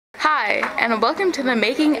Hi, and welcome to the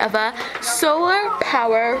making of a solar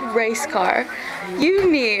power race car. You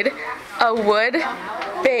need a wood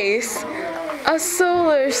base, a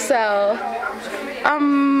solar cell, a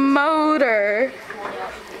motor,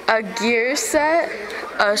 a gear set,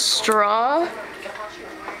 a straw,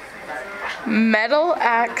 metal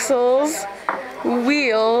axles,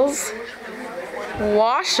 wheels,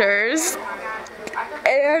 washers,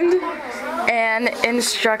 and an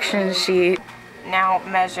instruction sheet. Now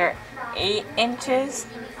measure 8 inches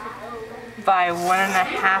by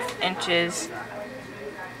 1.5 inches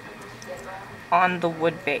on the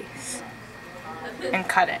wood base and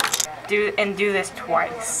cut it. Do this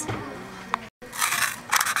twice.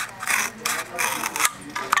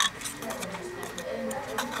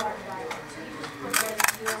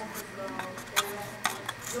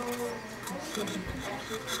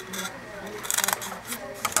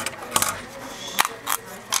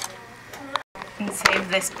 And save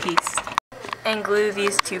this piece. And glue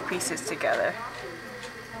these two pieces together.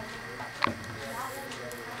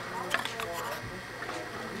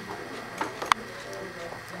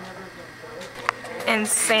 And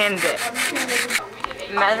sand it.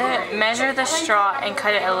 Measure the straw and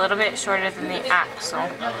cut it a little bit shorter than the axle.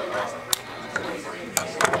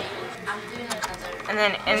 And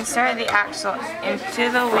then insert the axle into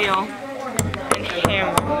the wheel and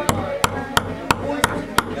hammer.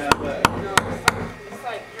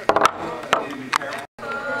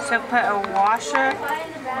 So put a washer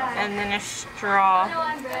and then a straw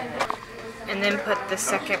and then put the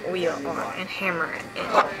second wheel on and hammer it in.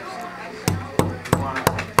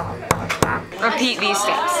 Repeat these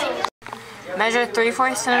steps. Measure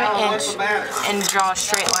 3/4 of an inch and draw a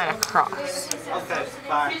straight line across.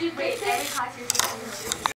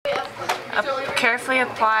 Carefully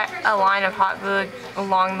apply a line of hot glue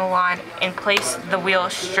along the line and place the wheel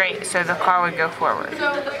straight so the car would go forward.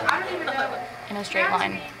 In a straight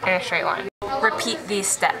line. In a straight line. Repeat these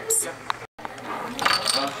steps.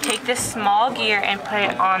 Take this small gear and put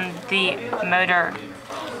it on the motor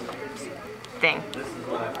thing.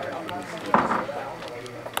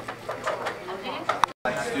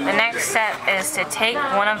 The next step is to take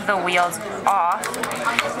one of the wheels off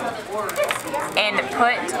and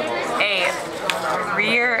put a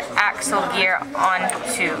rear axle gear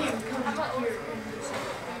onto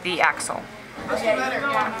the axle. Can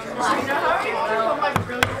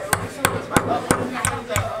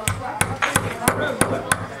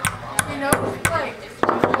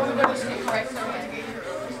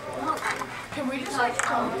we just like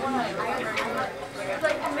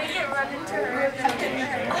make it run into her?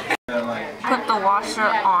 Put the washer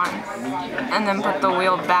on and then put the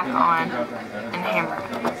wheel back on and hammer it.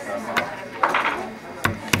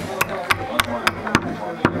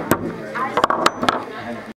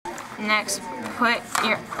 Next, put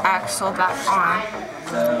your axle back on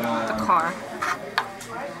the car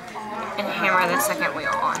and hammer the second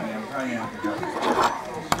wheel on.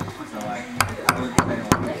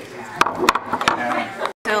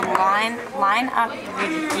 So line up the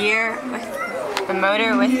gear with the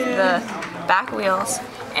motor with the back wheels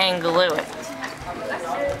and glue it.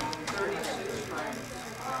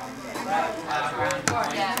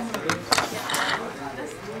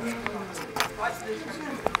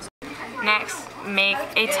 Next, make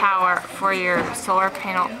a tower for your solar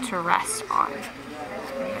panel to rest on.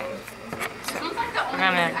 Okay. So we're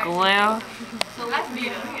going to glue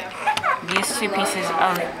these two pieces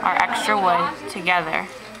of our extra wood together.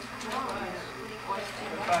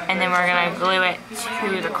 And then we're going to glue it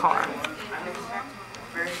to the car.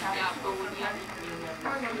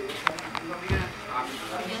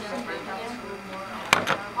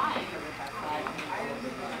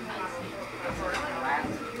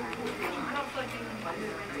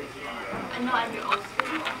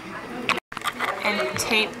 And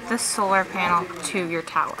tape the solar panel to your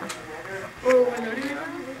tower.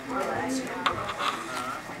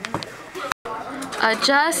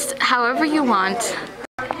 Adjust however you want.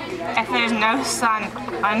 If there's no sun,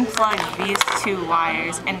 unplug these two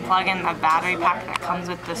wires and plug in the battery pack that comes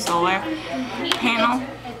with the solar panel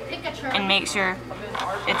and make sure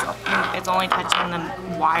it's only touching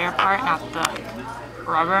the wire part, not the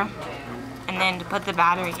rubber. And then to put the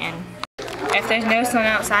battery in. If there's no sun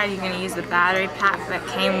outside, you're going to use the battery pack that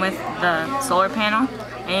came with the solar panel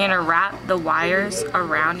and you're going to wrap the wires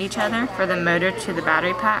around each other for the motor to the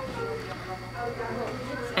battery pack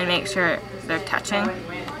and make sure they're touching.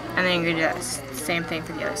 And then you're going to do that same thing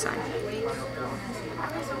for the other side.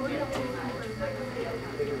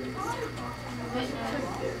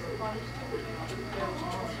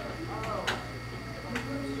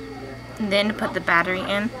 And then to put the battery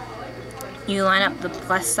in, you line up the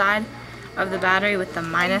plus side of the battery with the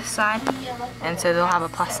minus side, and so they'll have a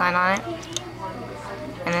plus sign on it,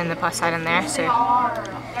 and then the plus side in there. So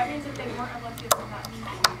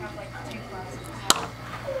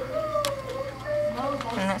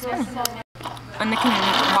and that's spinning. When the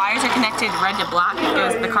wires are connected red to black,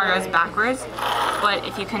 the car goes backwards. But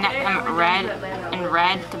if you connect them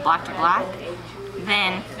red to black,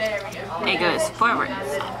 then it goes forwards.